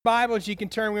Bibles, you can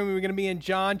turn when we're going to be in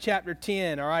John chapter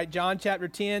 10. All right, John chapter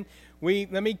 10.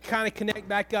 Let me kind of connect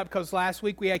back up because last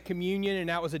week we had communion and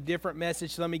that was a different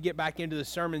message. So let me get back into the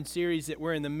sermon series that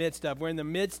we're in the midst of. We're in the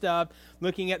midst of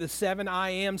looking at the 7 I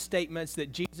am statements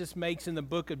that Jesus makes in the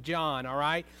book of John. All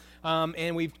right,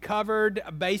 and we've covered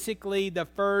basically the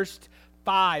first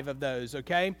 5 of those.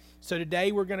 Okay, so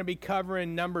today we're going to be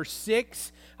covering number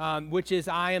 6. Which is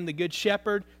I am the good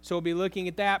shepherd. So we'll be looking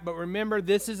at that. But remember,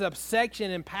 this is a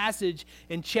section and passage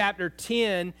in chapter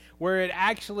 10 where it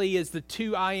actually is the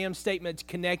 2 I am statements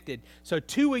connected. So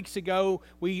 2 weeks ago,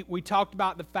 we talked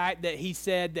about the fact that he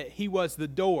said that he was the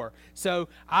door. So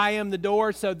I am the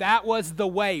door. So that was the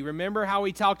way. Remember how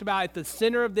we talked about at the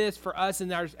center of this for us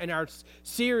in our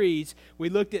series, we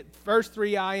looked at first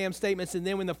 3 I am statements. And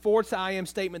then when the 4th I am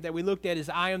statement that we looked at is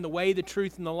I am the way, the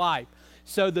truth, and the life.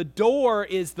 So the door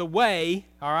is the way,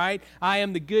 all right? I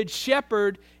am the good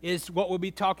shepherd is what we'll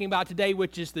be talking about today,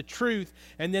 which is the truth.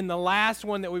 And then the last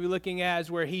one that we'll be looking at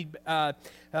is where he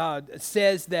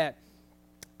says that,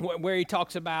 where he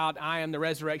talks about I am the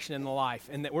resurrection and the life.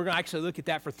 And that we're going to actually look at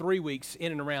that for 3 weeks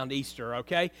in and around Easter,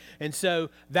 okay? And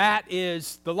so that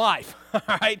is the life, all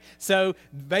right? So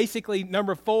basically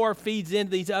number 4 feeds into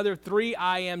these other 3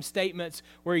 I am statements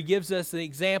where he gives us the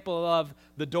example of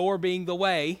the door being the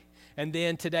way. And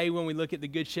then today when we look at the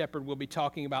Good Shepherd, we'll be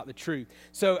talking about the truth.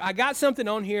 So I got something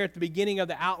on here at the beginning of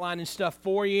the outline and stuff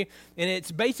for you. And it's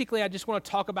basically, I just want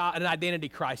to talk about an identity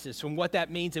crisis and what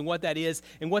that means and what that is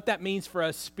and what that means for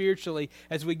us spiritually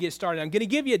as we get started. I'm going to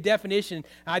give you a definition.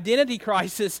 Identity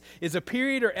crisis is a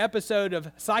period or episode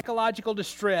of psychological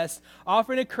distress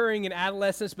often occurring in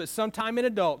adolescence but sometime in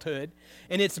adulthood.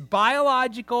 And it's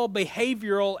biological,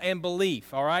 behavioral, and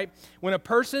belief, all right? When a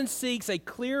person seeks a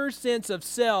clearer sense of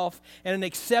self and an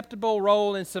acceptable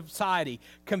role in society,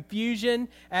 confusion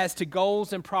as to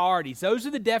goals and priorities. Those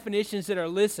are the definitions that are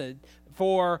listed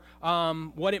for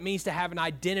what it means to have an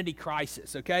identity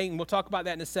crisis, okay? And we'll talk about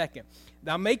that in a second.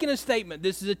 Now, I'm making a statement.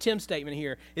 This is a Tim statement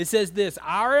here. It says this: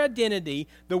 our identity,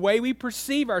 the way we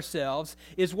perceive ourselves,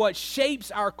 is what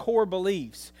shapes our core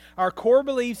beliefs. Our core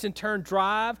beliefs, in turn,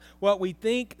 drive what we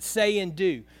think, say, and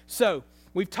do. So,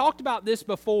 we've talked about this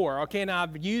before, okay, and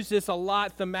I've used this a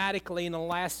lot thematically in the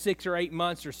last 6 or 8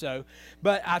 months or so,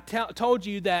 but I told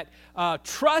you that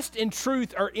trust and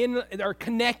truth are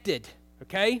connected,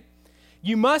 okay?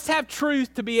 You must have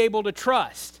truth to be able to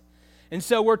trust. And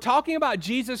so we're talking about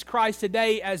Jesus Christ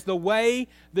today as the way,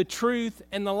 the truth,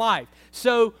 and the life.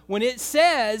 So when it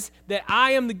says that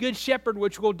I am the good shepherd,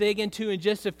 which we'll dig into in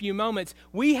just a few moments,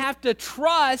 we have to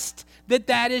trust that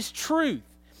that is truth.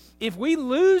 If we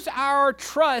lose our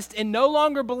trust and no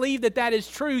longer believe that that is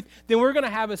truth, then we're going to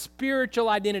have a spiritual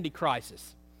identity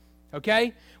crisis.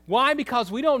 Okay? Why?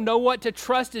 Because we don't know what to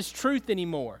trust as truth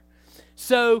anymore.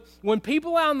 So when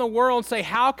people out in the world say,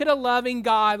 how could a loving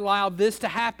God allow this to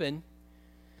happen?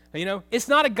 You know, it's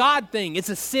not a God thing, it's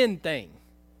a sin thing.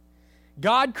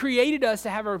 God created us to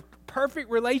have a perfect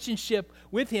relationship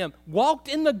with Him, walked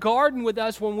in the garden with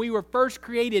us when we were first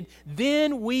created,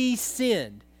 then we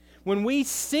sinned. When we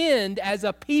sinned as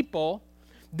a people,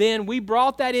 then we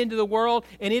brought that into the world,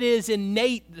 and it is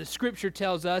innate, the Scripture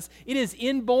tells us. It is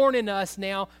inborn in us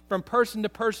now from person to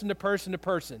person to person to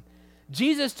person.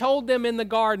 Jesus told them in the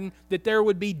garden that there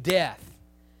would be death.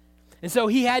 And so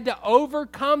He had to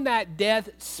overcome that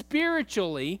death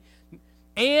spiritually,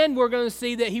 and we're going to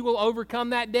see that He will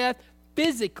overcome that death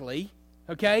physically,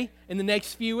 okay, in the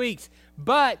next few weeks.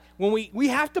 But when we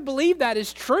have to believe that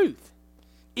is truth.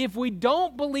 If we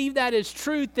don't believe that is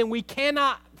truth, then we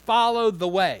cannot follow the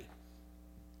way.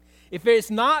 If it's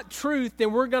not truth,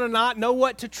 then we're going to not know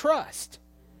what to trust.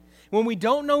 When we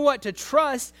don't know what to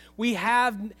trust, we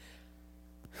have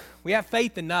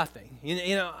faith in nothing.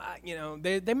 You know,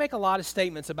 they make a lot of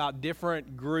statements about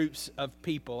different groups of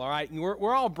people, all right? And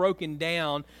we're all broken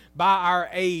down by our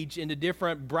age into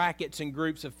different brackets and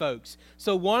groups of folks.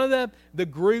 So one of the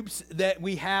groups that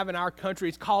we have in our country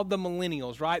is called the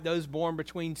millennials, right? Those born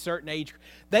between certain age.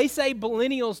 They say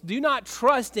millennials do not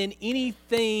trust in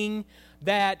anything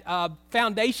that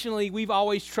foundationally we've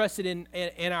always trusted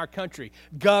in our country.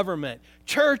 Government,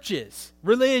 churches,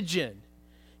 religion.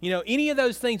 You know, any of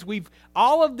those things,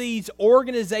 all of these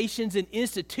organizations and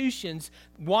institutions,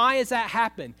 why has that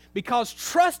happened? Because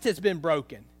trust has been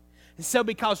broken. And so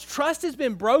because trust has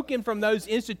been broken from those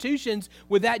institutions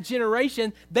with that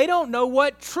generation, they don't know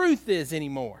what truth is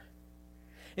anymore.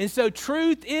 And so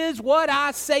truth is what I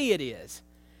say it is.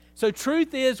 So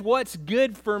truth is what's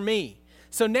good for me.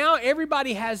 So now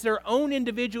everybody has their own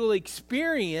individual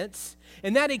experience,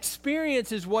 and that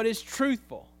experience is what is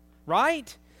truthful,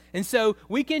 right? And so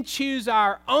we can choose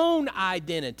our own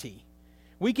identity.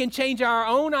 We can change our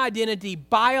own identity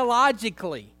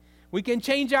biologically. We can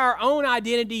change our own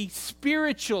identity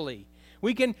spiritually.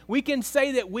 We can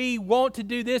say that we want to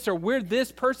do this or we're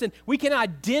this person. We can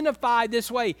identify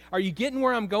this way. Are you getting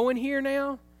where I'm going here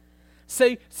now?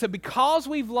 So because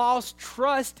we've lost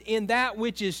trust in that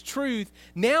which is truth,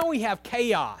 now we have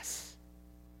chaos.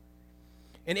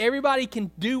 And everybody can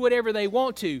do whatever they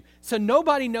want to. So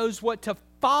nobody knows what to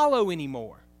follow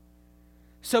anymore.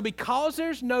 So because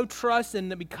there's no trust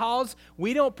and because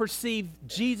we don't perceive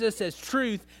Jesus as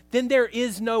truth, then there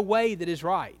is no way that is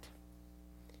right.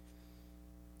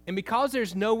 And because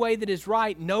there's no way that is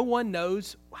right, no one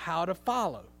knows how to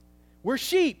follow. We're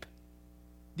sheep.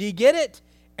 Do you get it?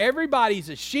 Everybody's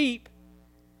a sheep.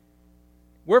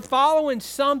 We're following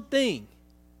something.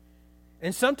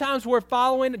 And sometimes we're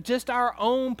following just our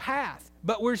own path.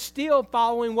 But we're still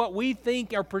following what we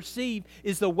think or perceive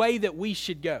is the way that we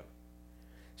should go.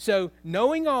 So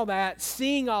knowing all that,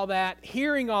 seeing all that,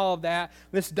 hearing all of that,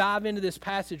 let's dive into this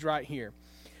passage right here.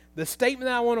 The statement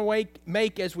that I want to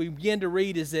make as we begin to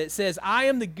read is that it says, I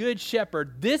am the good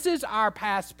shepherd. This is our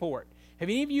passport. Have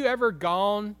any of you ever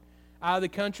gone out of the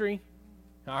country?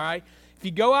 All right. If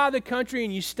you go out of the country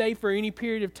and you stay for any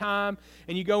period of time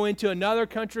and you go into another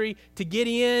country, to get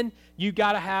in, you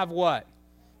got to have what?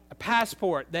 A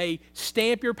passport. They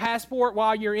stamp your passport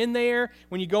while you're in there.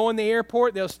 When you go in the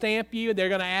airport, they'll stamp you. They're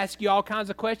going to ask you all kinds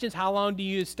of questions. How long do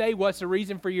you stay? What's the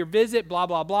reason for your visit? Blah,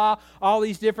 blah, blah. All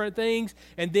these different things.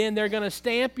 And then they're going to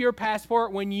stamp your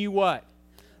passport when you what?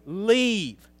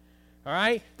 Leave. All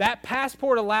right? That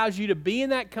passport allows you to be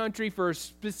in that country for a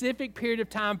specific period of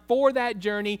time for that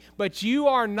journey, but you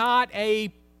are not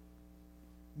a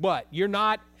what? You're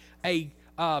not a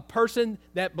person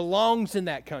that belongs in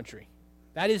that country.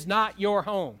 That is not your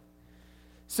home.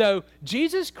 So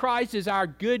Jesus Christ is our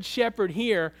good shepherd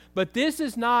here, but this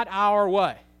is not our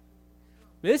what?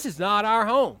 This is not our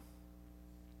home.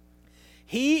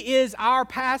 He is our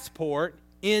passport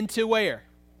into where?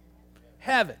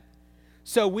 Heaven.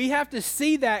 So we have to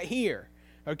see that here,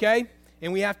 okay?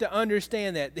 And we have to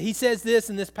understand that. He says this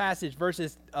in this passage,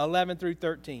 verses 11 through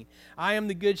 13. I am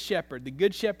the good shepherd. The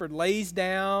good shepherd lays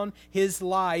down his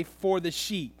life for the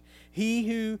sheep. He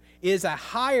who is a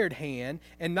hired hand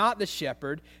and not the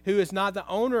shepherd, who is not the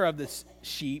owner of the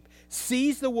sheep,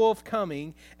 sees the wolf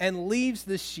coming and leaves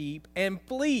the sheep and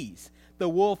flees. The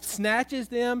wolf snatches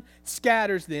them,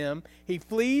 scatters them. He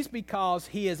flees because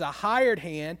he is a hired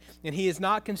hand and he is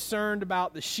not concerned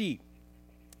about the sheep.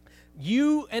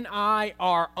 You and I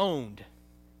are owned.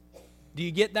 Do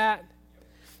you get that?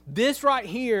 This right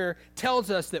here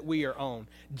tells us that we are owned.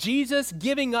 Jesus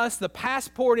giving us the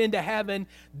passport into heaven,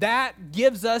 that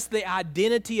gives us the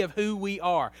identity of who we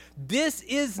are. This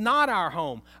is not our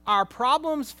home. Our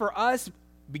problems for us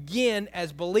begin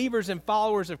as believers and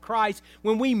followers of Christ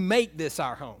when we make this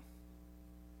our home.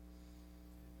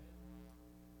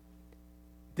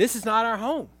 This is not our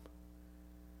home.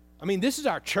 I mean, this is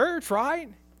our church, right?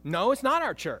 No, it's not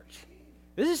our church.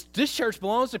 This church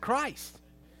belongs to Christ.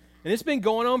 And it's been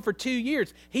going on for 2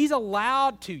 years. He's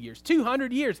allowed 2 years,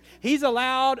 200 years. He's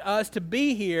allowed us to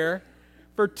be here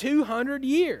for 200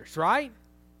 years, right?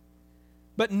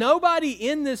 But nobody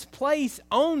in this place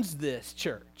owns this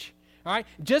church. All right?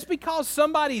 Just because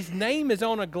somebody's name is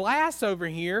on a glass over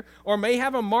here or may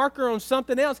have a marker on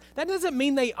something else, that doesn't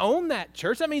mean they own that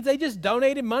church. That means they just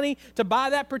donated money to buy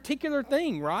that particular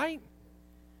thing, right?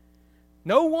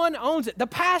 No one owns it. The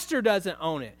pastor doesn't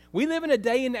own it. We live in a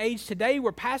day and age today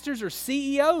where pastors are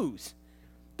CEOs.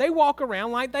 They walk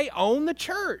around like they own the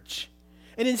church.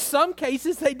 And in some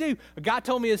cases, they do. A guy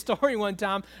told me a story one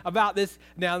time about this.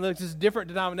 Now, this is a different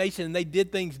denomination, and they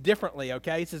did things differently,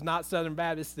 okay? This is not Southern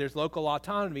Baptist. There's local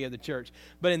autonomy of the church.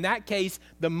 But in that case,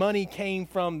 the money came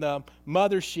from the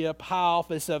mothership, high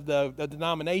office of the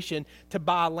denomination to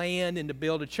buy land and to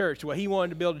build a church. Well, he wanted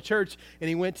to build a church, and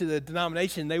he went to the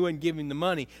denomination, and they wouldn't give him the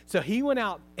money. So he went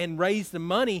out and raised the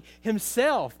money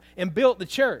himself and built the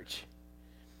church.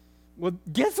 Well,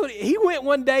 guess what? He went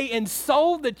one day and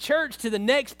sold the church to the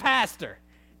next pastor.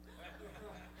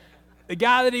 The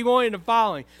guy that he wanted to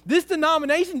follow him. This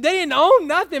denomination, they didn't own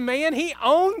nothing, man. He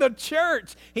owned the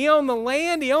church. He owned the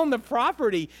land. He owned the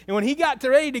property. And when he got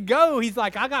ready to go, he's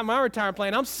like, I got my retirement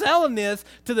plan. I'm selling this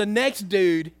to the next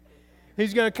dude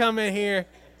who's going to come in here.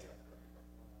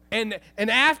 And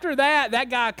after that, that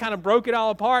guy kind of broke it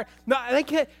all apart. No, they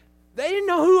didn't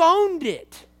know who owned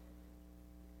it.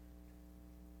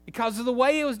 Because of the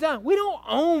way it was done. We don't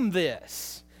own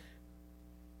this.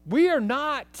 We don't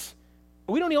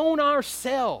own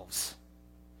ourselves.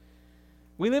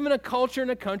 We live in a culture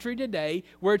and a country today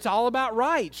where it's all about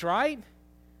rights, right?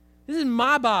 This is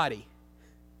my body.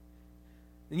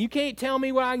 And you can't tell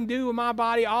me what I can do with my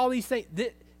body, all these things.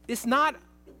 It's not.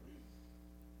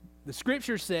 The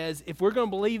Scripture says, if we're going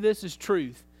to believe this is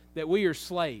truth, that we are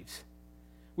slaves.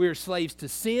 We are slaves to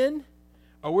sin,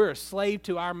 or we're a slave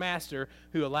to our master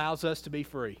who allows us to be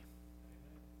free.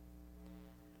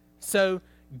 So,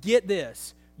 get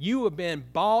this. You have been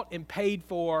bought and paid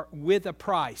for with a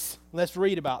price. Let's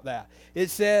read about that.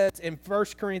 It says in 1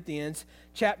 Corinthians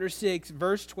chapter 6,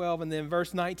 verse 12, and then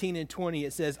verse 19 and 20,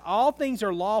 it says, all things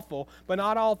are lawful, but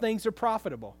not all things are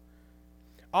profitable.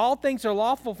 All things are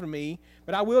lawful for me,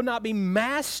 but I will not be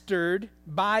mastered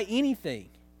by anything.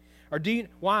 Or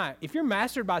why? If you're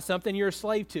mastered by something, you're a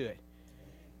slave to it.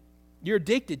 You're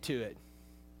addicted to it.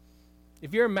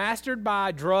 If you're mastered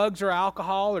by drugs or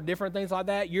alcohol or different things like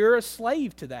that, you're a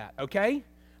slave to that, okay?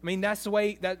 I mean, that's the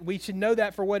way that we should know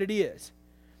that for what it is,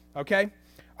 okay?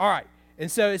 All right,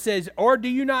 and so it says, or do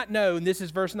you not know, and this is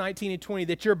verse 19 and 20,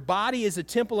 that your body is a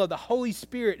temple of the Holy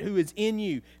Spirit who is in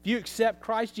you. If you accept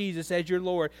Christ Jesus as your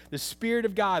Lord, the Spirit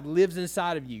of God lives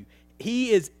inside of you.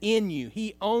 He is in you.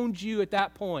 He owns you at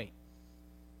that point.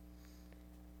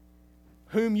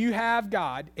 Whom you have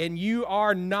God, and you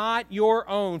are not your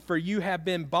own, for you have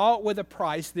been bought with a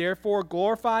price. Therefore,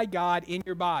 glorify God in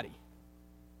your body.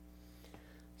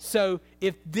 So,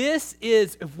 if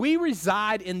we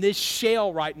reside in this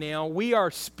shell right now, we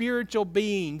are spiritual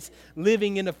beings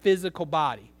living in a physical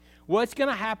body. What's going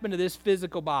to happen to this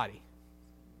physical body?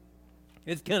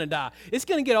 It's going to die. It's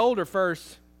going to get older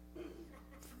first.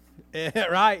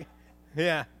 Right?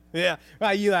 Yeah. Yeah,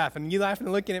 right. You laughing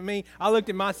and looking at me. I looked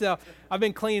at myself. I've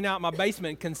been cleaning out my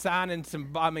basement,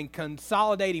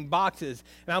 consolidating boxes,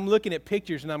 and I'm looking at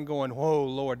pictures, and I'm going, whoa,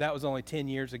 Lord, that was only 10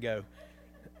 years ago.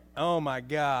 Oh, my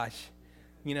gosh.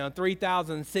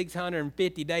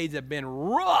 3,650 days have been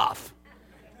rough,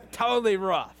 totally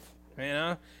rough,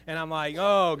 And I'm like,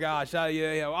 oh, gosh,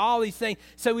 all these things.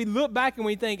 So we look back and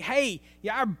we think, hey,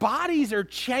 our bodies are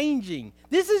changing.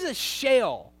 This is a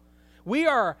shell. We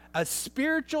are a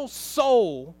spiritual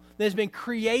soul that has been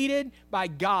created by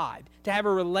God to have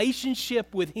a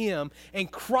relationship with Him,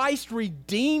 and Christ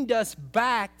redeemed us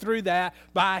back through that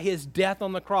by His death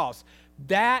on the cross.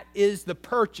 That is the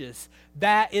purchase.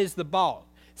 That is the bought.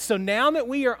 So now that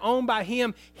we are owned by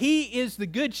Him, He is the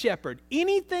good shepherd.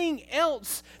 Anything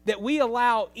else that we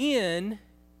allow in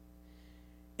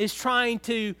is trying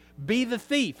to be the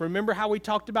thief. Remember how we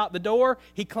talked about the door?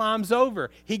 He climbs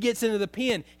over. He gets into the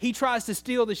pen. He tries to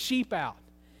steal the sheep out.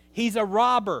 He's a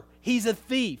robber. He's a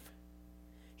thief.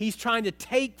 He's trying to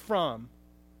take from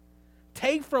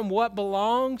what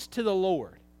belongs to the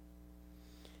Lord.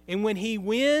 And when he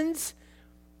wins,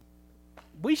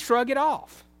 we shrug it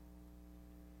off.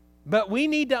 But we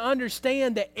need to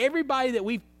understand that everybody that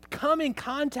we've come in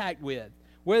contact with,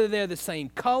 whether they're the same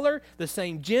color, the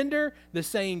same gender, the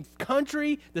same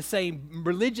country, the same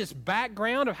religious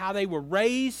background of how they were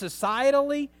raised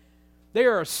societally, they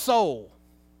are a soul.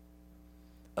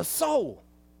 A soul.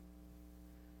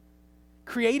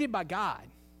 Created by God.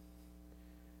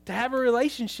 To have a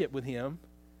relationship with Him.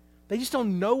 They just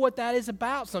don't know what that is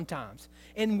about sometimes.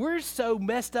 And we're so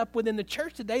messed up within the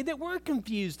church today that we're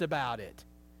confused about it.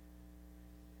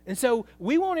 And so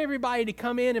we want everybody to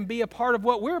come in and be a part of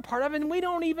what we're a part of, and we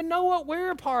don't even know what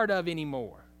we're a part of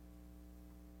anymore.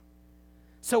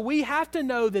 So we have to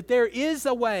know that there is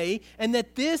a way and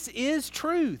that this is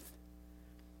truth.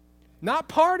 Not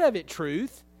part of it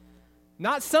truth,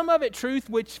 not some of it truth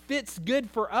which fits good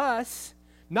for us,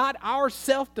 not our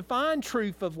self-defined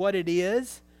truth of what it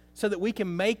is so that we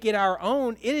can make it our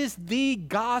own. It is the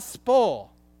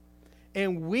gospel,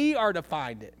 and we are to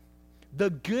find it.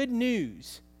 The good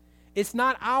news. It's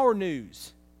not our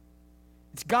news.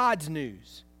 It's God's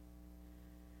news.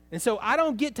 And so I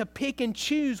don't get to pick and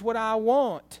choose what I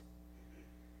want.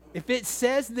 If it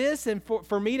says this and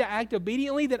for me to act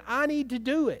obediently, then I need to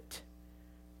do it.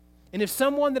 And if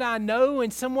someone that I know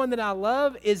and someone that I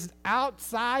love is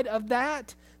outside of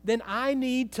that, then I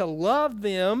need to love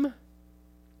them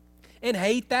and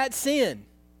hate that sin.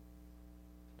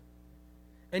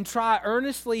 And try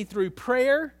earnestly through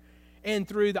prayer and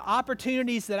through the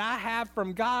opportunities that I have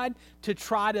from God to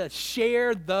try to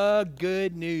share the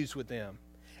good news with them.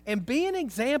 And be an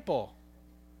example.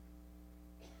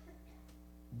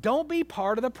 Don't be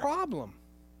part of the problem.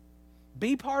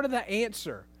 Be part of the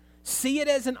answer. See it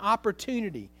as an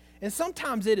opportunity. And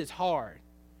sometimes it is hard.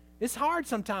 It's hard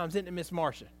sometimes, isn't it, Miss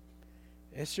Marcia?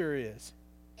 It sure is.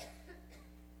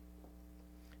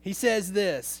 He says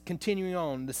this, continuing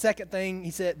on. The second thing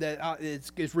he said that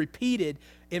is repeated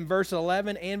in verse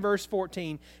 11 and verse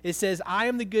 14. It says, I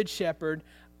am the good shepherd.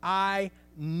 I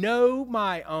know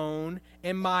my own,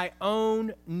 and my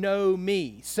own know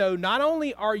me. So not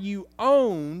only are you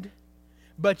owned,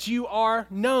 but you are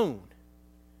known.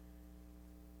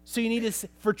 So you need to,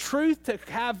 for truth to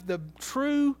have the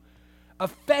true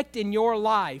effect in your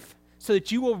life, so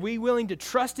that you will be willing to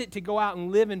trust it to go out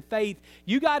and live in faith,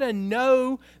 you got to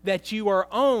know that you are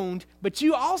owned, but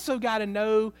you also got to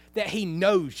know that He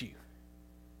knows you.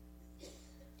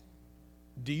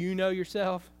 Do you know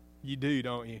yourself? You do,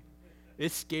 don't you?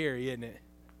 It's scary, isn't it?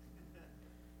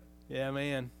 Yeah,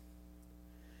 man.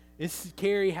 It's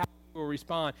scary how people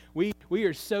respond. We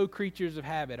are so creatures of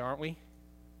habit, aren't we?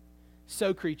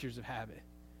 So creatures of habit.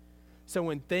 So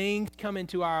when things come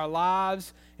into our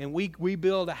lives and we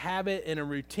build a habit and a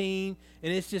routine,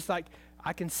 and it's just like,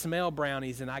 I can smell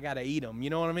brownies and I got to eat them. You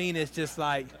know what I mean? It's just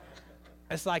like,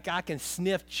 it's like I can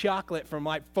sniff chocolate from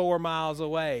like 4 miles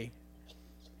away.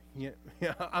 Yeah,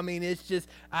 I mean, it's just,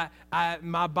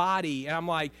 my body, and I'm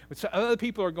like, so other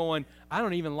people are going, I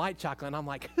don't even like chocolate. And I'm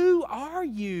like, who are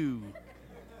you?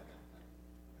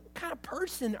 What kind of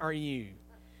person are you?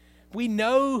 We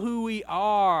know who we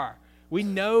are. We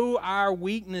know our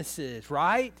weaknesses,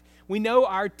 right? We know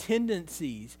our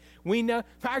tendencies. We know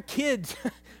our kids.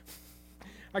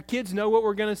 Our kids know what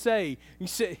we're going to say.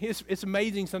 It's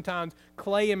amazing sometimes.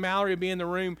 Clay and Mallory will be in the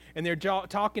room, and they're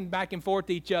talking back and forth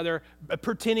to each other,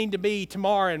 pretending to be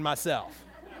Tamara and myself.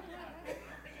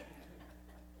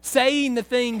 Saying the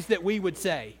things that we would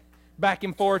say back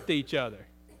and forth to each other.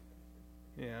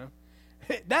 Yeah.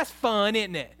 That's fun,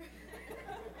 isn't it?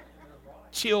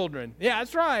 Children. Yeah,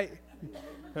 that's right.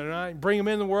 All right, bring them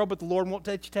in the world, but the Lord won't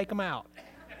let you take them out.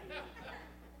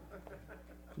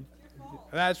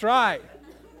 That's right.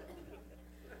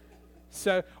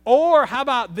 So, or how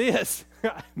about this?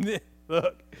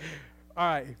 Look, all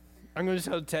right, I'm going to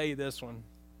just tell you this one.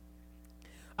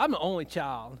 I'm the only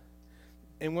child,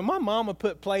 and when my mama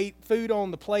put food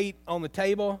on the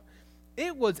table,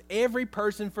 it was every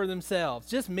person for themselves,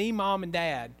 just me, mom, and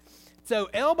dad. So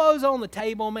elbows on the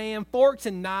table, man, forks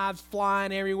and knives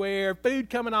flying everywhere,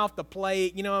 food coming off the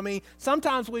plate, you know what I mean?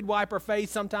 Sometimes we'd wipe our face,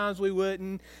 sometimes we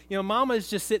wouldn't. You know, mama's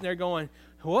just sitting there going,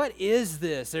 what is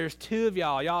this? There's 2 of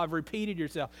y'all. Y'all have repeated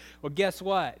yourself. Well, guess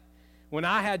what? When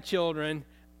I had children,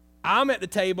 I'm at the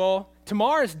table.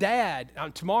 Tamara's dad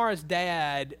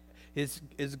is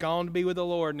gone to be with the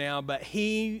Lord now, but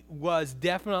he was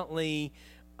definitely,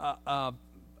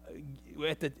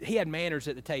 he had manners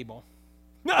at the table.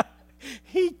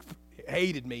 He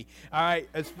hated me. All right,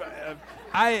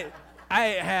 I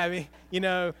didn't have it, you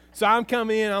know. So I'm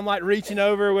coming in, I'm like reaching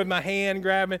over with my hand,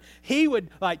 grabbing. He would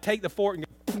like take the fork and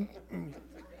go,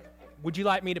 would you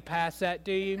like me to pass that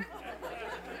to you?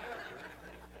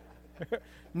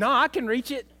 No, I can reach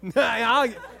it.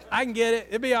 I can get it.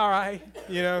 It'll be all right,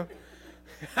 you know.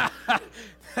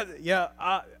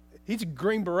 Yeah, he's a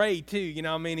Green Beret too, you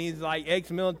know what I mean? He's like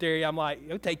ex-military. I'm like,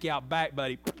 he'll take you out back,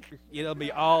 buddy. It'll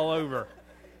be all over.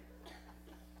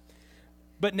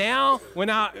 But now,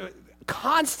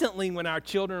 constantly when our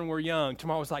children were young,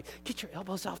 Tamara was like, get your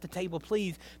elbows off the table,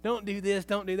 please. Don't do this,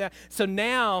 don't do that. So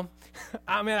now,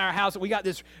 I'm at our house. We got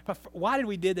this. Why did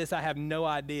we do this? I have no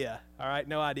idea. All right,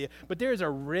 no idea. But there's a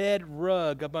red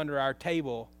rug up under our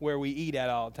table where we eat at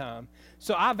all the time.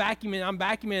 So I'm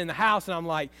vacuuming in the house, and I'm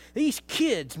like, these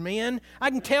kids, man. I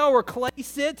can tell where Clay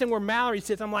sits and where Mallory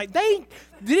sits. I'm like, did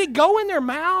it go in their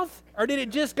mouth, or did it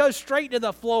just go straight to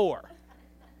the floor?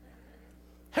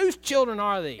 Whose children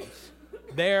are these?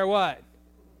 They're what?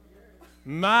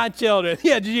 My children.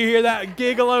 Yeah, did you hear that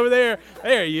giggle over there?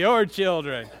 They're your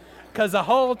children. Because the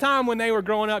whole time when they were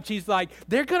growing up, she's like,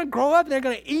 they're going to grow up and they're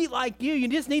going to eat like you. You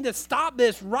just need to stop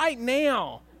this right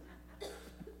now.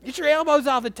 Get your elbows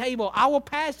off the table. I will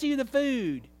pass you the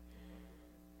food.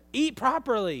 Eat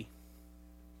properly.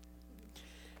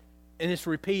 And it's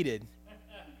repeated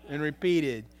and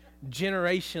repeated.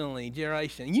 Generationally.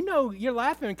 You know, you're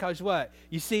laughing because what?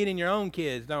 You see it in your own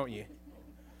kids, don't you?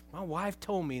 My wife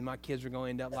told me my kids were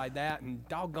going to end up like that, and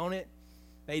doggone it,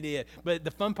 they did. But the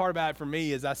fun part about it for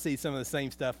me is I see some of the same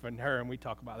stuff in her, and we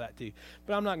talk about that too.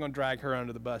 But I'm not going to drag her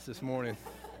under the bus this morning.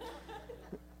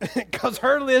 Because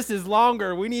her list is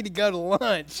longer. We need to go to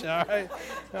lunch, all right?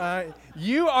 All right?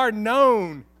 You are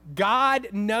known. God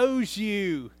knows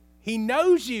you. He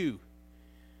knows you.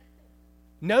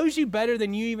 Knows you better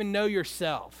than you even know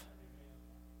yourself.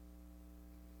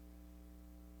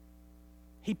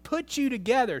 He put you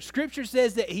together. Scripture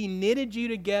says that He knitted you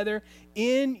together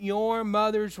in your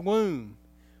mother's womb.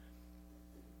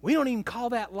 We don't even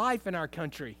call that life in our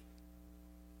country.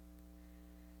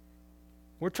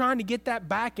 We're trying to get that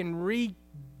back and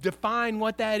redefine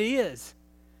what that is.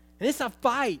 And it's a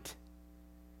fight.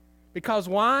 Because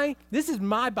why? This is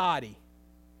my body.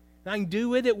 And I can do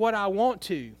with it what I want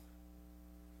to.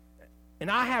 And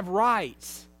I have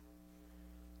rights.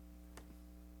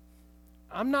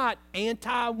 I'm not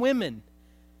anti-women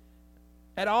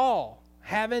at all,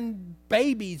 having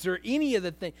babies or any of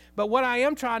the things. But what I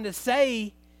am trying to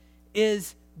say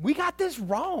is we got this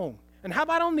wrong. And how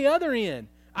about on the other end?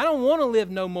 I don't want to live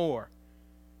no more.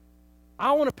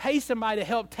 I want to pay somebody to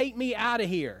help take me out of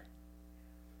here.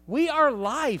 We are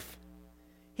life.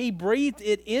 He breathed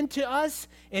it into us,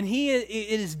 and it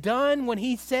is done when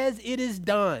He says it is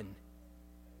done.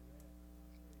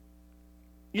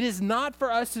 It is not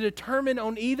for us to determine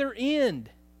on either end.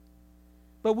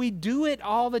 But we do it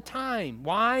all the time.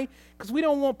 Why? Because we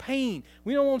don't want pain.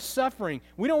 We don't want suffering.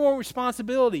 We don't want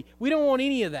responsibility. We don't want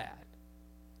any of that.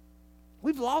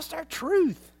 We've lost our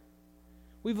truth.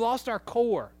 We've lost our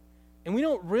core. And we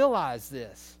don't realize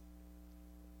this.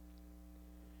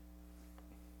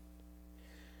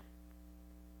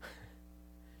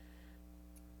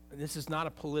 This is not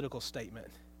a political statement.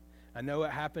 I know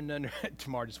it happened under,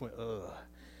 Tamar just went, ugh.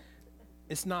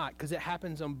 It's not, because it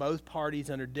happens on both parties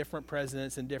under different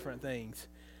presidents and different things.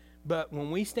 But when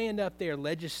we stand up there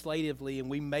legislatively and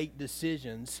we make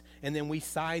decisions, and then we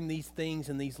sign these things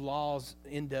and these laws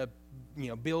into,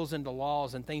 bills into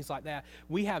laws and things like that,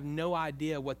 we have no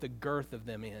idea what the girth of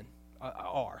them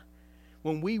are.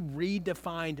 When we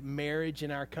redefined marriage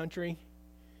in our country,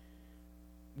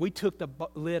 we took the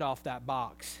lid off that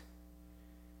box.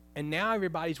 And now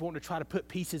everybody's wanting to try to put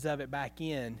pieces of it back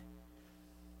in.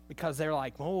 Because they're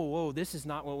like, whoa, this is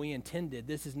not what we intended.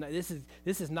 This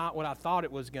is not what I thought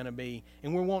it was going to be.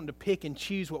 And we're wanting to pick and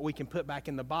choose what we can put back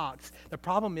in the box. The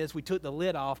problem is we took the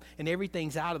lid off and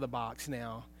everything's out of the box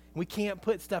now. We can't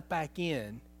put stuff back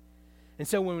in. And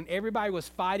so when everybody was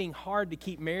fighting hard to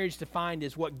keep marriage defined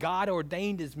as what God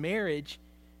ordained as marriage,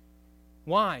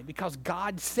 why? Because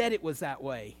God said it was that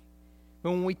way.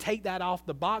 But when we take that off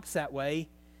the box that way,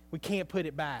 we can't put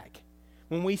it back.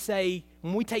 When we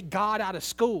take God out of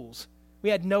schools, we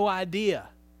had no idea,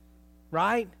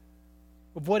 right,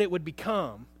 of what it would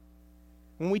become.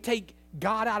 When we take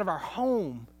God out of our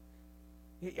home,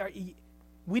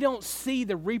 we don't see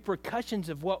the repercussions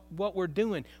of what we're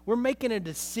doing. We're making a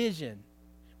decision.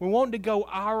 We're wanting to go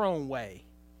our own way.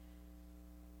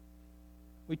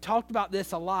 We talked about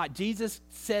this a lot. Jesus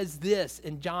says this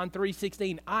in John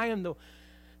 3:16.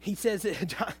 He says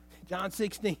it, John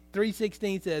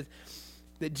 3:16 says,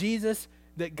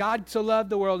 that God so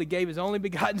loved the world, He gave His only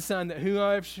begotten Son, that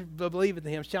whoever believeth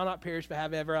in Him shall not perish but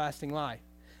have everlasting life.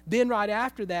 Then right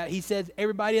after that, He says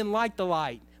everybody didn't like the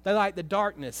light. They liked the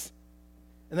darkness.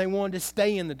 And they wanted to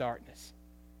stay in the darkness.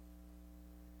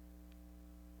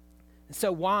 And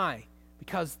so why?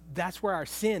 Because that's where our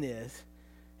sin is.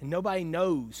 And nobody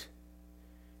knows.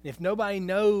 And if nobody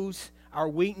knows our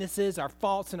weaknesses, our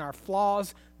faults, and our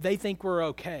flaws, they think we're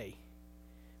okay.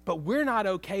 But we're not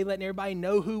okay letting everybody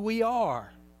know who we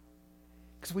are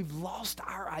because we've lost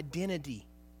our identity.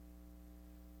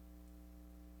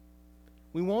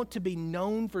 We want to be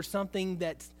known for something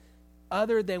that's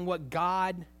other than what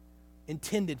God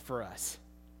intended for us.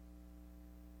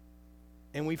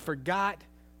 And we forgot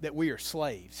that we are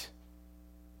slaves.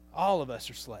 All of us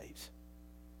are slaves.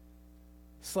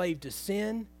 Slave to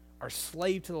sin or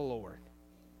slave to the Lord.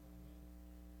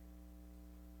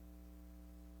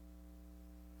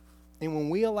 And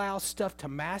when we allow stuff to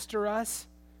master us,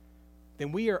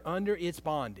 then we are under its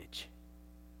bondage.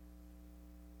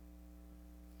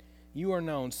 You are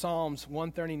known. Psalms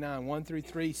 139, 1 through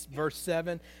 3, verse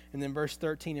 7, and then verse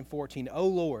 13 and 14. O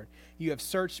Lord, you have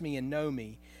searched me and know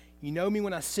me. You know me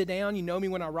when I sit down. You know me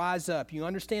when I rise up. You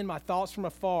understand my thoughts from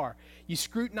afar. You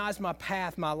scrutinize my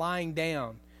path, my lying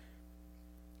down,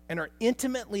 and are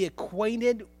intimately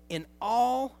acquainted in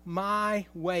all my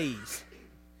ways.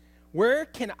 Where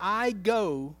can I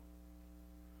go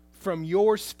from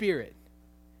your Spirit?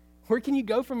 Where can you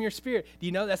go from your Spirit? Do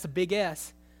you know that's a big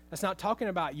S? That's not talking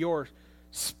about your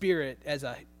spirit as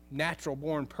a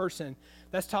natural-born person.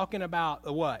 That's talking about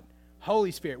the what?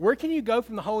 Holy Spirit. Where can you go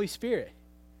from the Holy Spirit?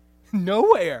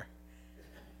 Nowhere.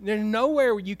 There's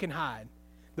nowhere where you can hide.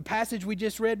 The passage we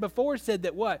just read before said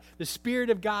that what? The Spirit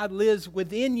of God lives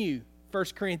within you, 1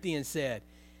 Corinthians said.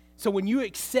 So when you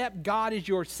accept God as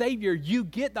your Savior, you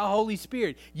get the Holy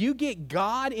Spirit. You get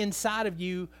God inside of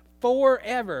you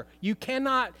forever. You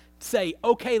cannot say,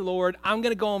 okay, Lord, I'm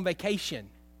going to go on vacation.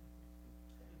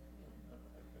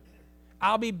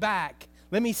 I'll be back.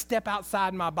 Let me step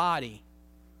outside my body.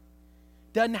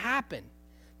 Doesn't happen.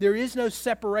 There is no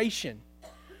separation.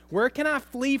 Where can I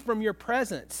flee from your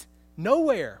presence?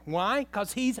 Nowhere. Why?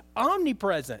 Because He's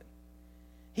omnipresent.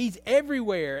 He's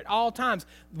everywhere at all times.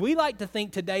 We like to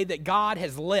think today that God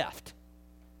has left.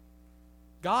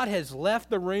 God has left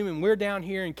the room and we're down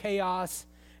here in chaos,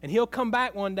 and he'll come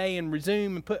back one day and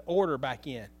resume and put order back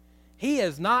in. He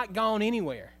has not gone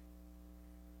anywhere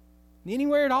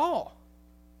at all.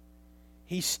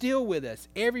 He's still with us,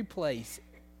 every place,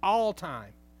 all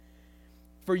time.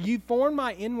 For you formed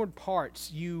my inward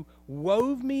parts. You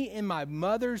wove me in my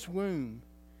mother's womb.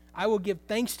 I will give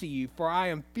thanks to you, for I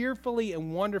am fearfully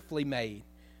and wonderfully made.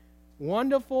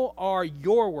 Wonderful are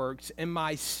your works, and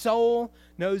my soul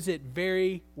knows it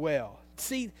very well.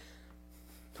 See,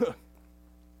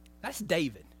 that's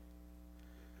David.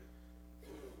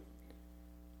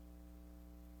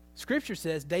 Scripture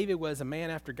says David was a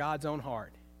man after God's own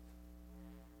heart.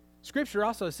 Scripture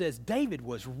also says David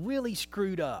was really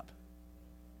screwed up.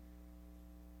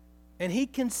 And he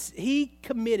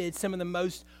committed some of the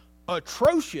most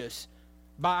atrocious,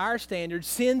 by our standards,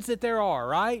 sins that there are,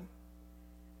 right?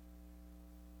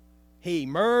 He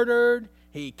murdered,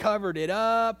 he covered it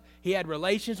up, he had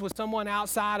relations with someone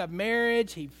outside of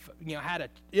marriage, he had an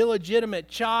illegitimate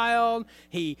child,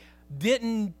 he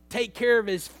didn't take care of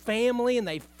his family, and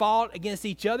they fought against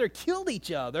each other, killed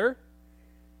each other.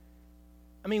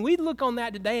 I mean, we'd look on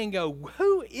that today and go,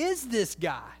 who is this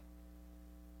guy?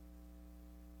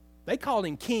 They called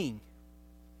him king.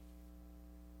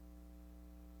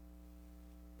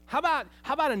 How about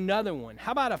another one?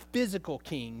 How about a physical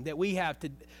king that we have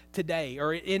today,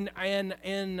 or in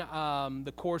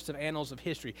the course of annals of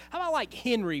history? How about like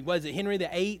Henry? Was it Henry the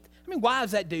VIII? I mean, why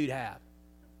does that dude have?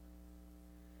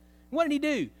 What did he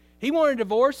do? He wanted a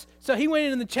divorce, so he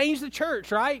went in and changed the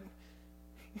church, right?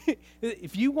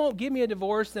 If you won't give me a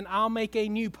divorce, then I'll make a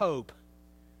new pope.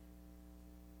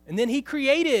 And then he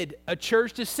created a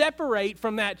church to separate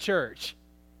from that church.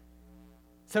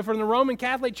 So from the Roman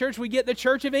Catholic Church, we get the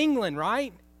Church of England,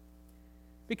 right?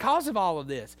 Because of all of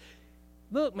this.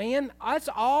 Look, man, that's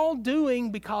all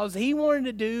doing because he wanted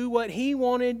to do what he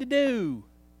wanted to do.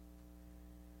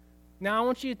 Now, I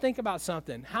want you to think about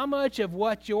something. How much of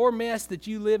what your mess that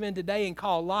you live in today and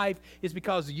call life is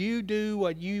because you do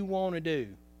what you want to do,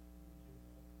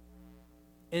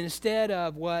 instead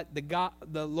of what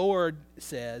the Lord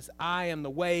says, I am the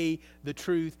way, the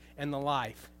truth, and the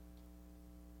life.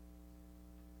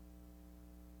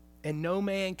 And no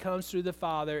man comes through the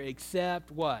Father except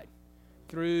what?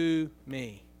 Through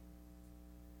me.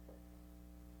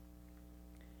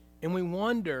 And we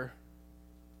wonder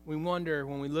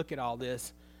when we look at all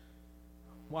this,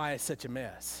 why it's such a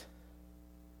mess.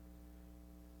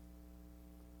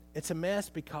 It's a mess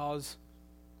because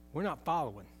we're not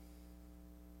following.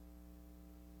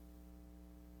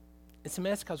 It's a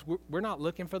mess because we're not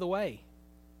looking for the way,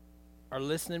 or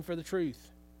listening for the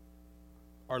truth,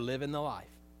 or living the life.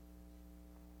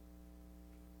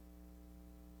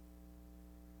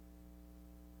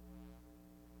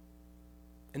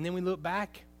 And then we look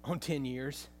back on 10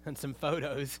 years and some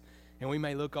photos, and we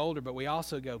may look older, but we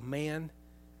also go, man,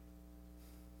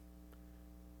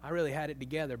 I really had it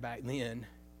together back then.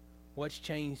 What's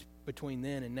changed between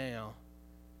then and now?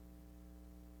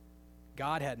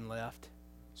 God hadn't left.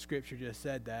 Scripture just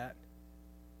said that.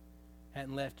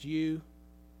 Hadn't left you.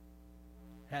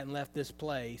 Hadn't left this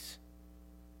place.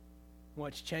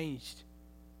 What's changed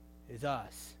is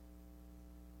us.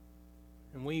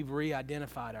 And we've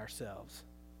re-identified ourselves.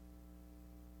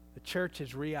 The church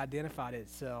has re-identified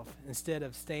itself. Instead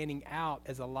of standing out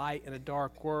as a light in a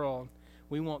dark world,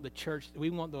 we want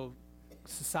the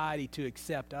society to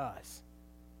accept us.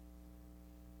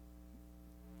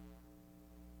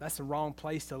 That's the wrong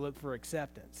place to look for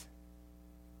acceptance.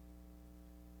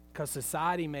 Because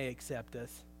society may accept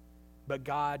us, but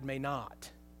God may not.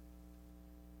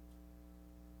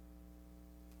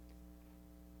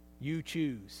 You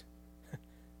choose.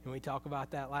 And we talked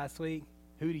about that last week.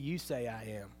 Who do you say I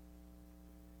am?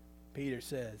 Peter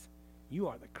says, you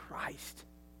are the Christ,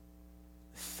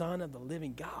 the Son of the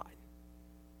living God.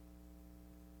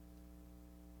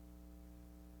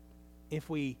 If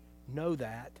we know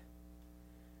that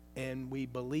and we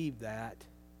believe that,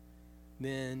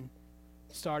 then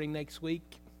starting next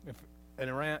week and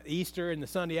around Easter and the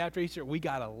Sunday after Easter, we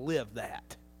got to live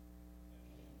that.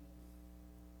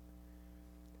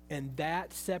 And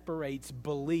that separates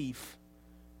belief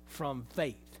from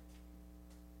faith.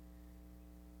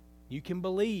 You can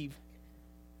believe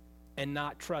and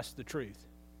not trust the truth.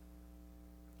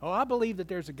 Oh, I believe that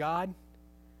there's a God.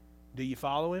 Do you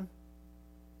follow him?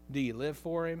 Do you live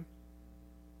for him?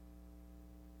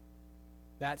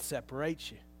 That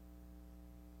separates you.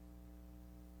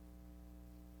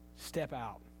 Step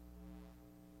out.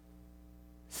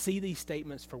 See these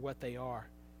statements for what they are.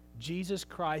 Jesus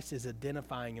Christ is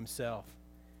identifying himself.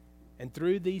 And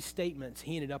through these statements,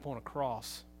 he ended up on a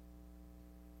cross.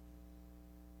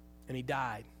 And he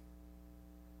died.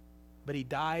 But he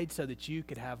died so that you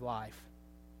could have life.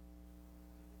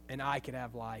 And I could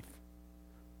have life.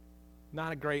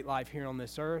 Not a great life here on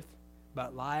this earth,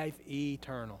 but life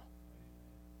eternal.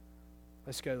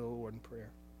 Let's go to the Lord in prayer.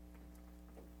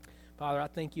 Father, I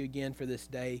thank you again for this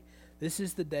day. This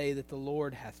is the day that the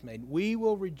Lord hath made. We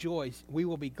will rejoice. We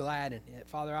will be glad in it.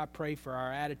 Father, I pray for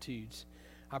our attitudes.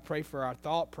 I pray for our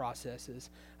thought processes.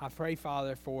 I pray,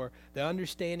 Father, for the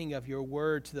understanding of your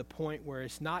word to the point where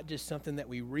it's not just something that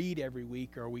we read every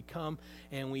week or we come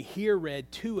and we hear read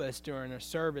to us during a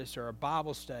service or a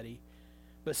Bible study,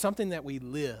 but something that we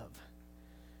live.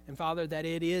 And, Father, that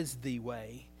it is the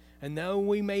way. And though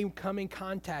we may come in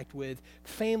contact with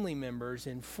family members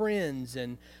and friends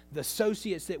and the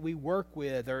associates that we work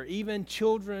with, or even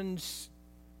children's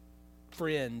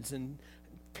friends and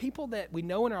people that we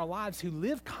know in our lives who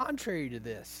live contrary to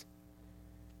this,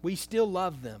 we still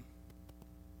love them.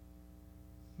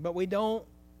 But we don't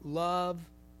love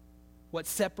what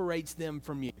separates them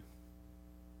from you.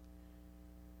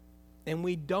 And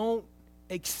we don't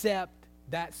accept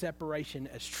that separation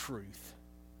as truth.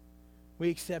 We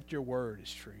accept your word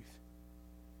as truth.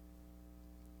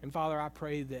 And Father, I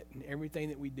pray that in everything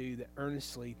that we do, that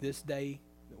earnestly this day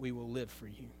that we will live for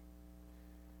you.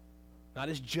 Not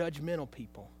as judgmental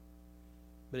people,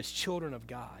 but as children of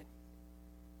God.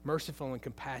 Merciful and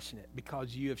compassionate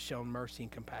because you have shown mercy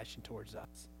and compassion towards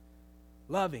us.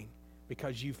 Loving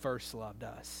because you first loved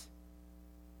us.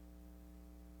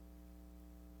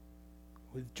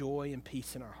 With joy and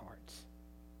peace in our hearts.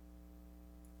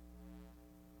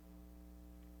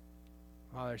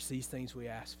 Father, it's these things we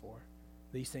ask for.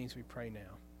 These things we pray now.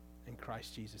 In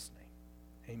Christ Jesus'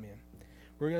 name, amen.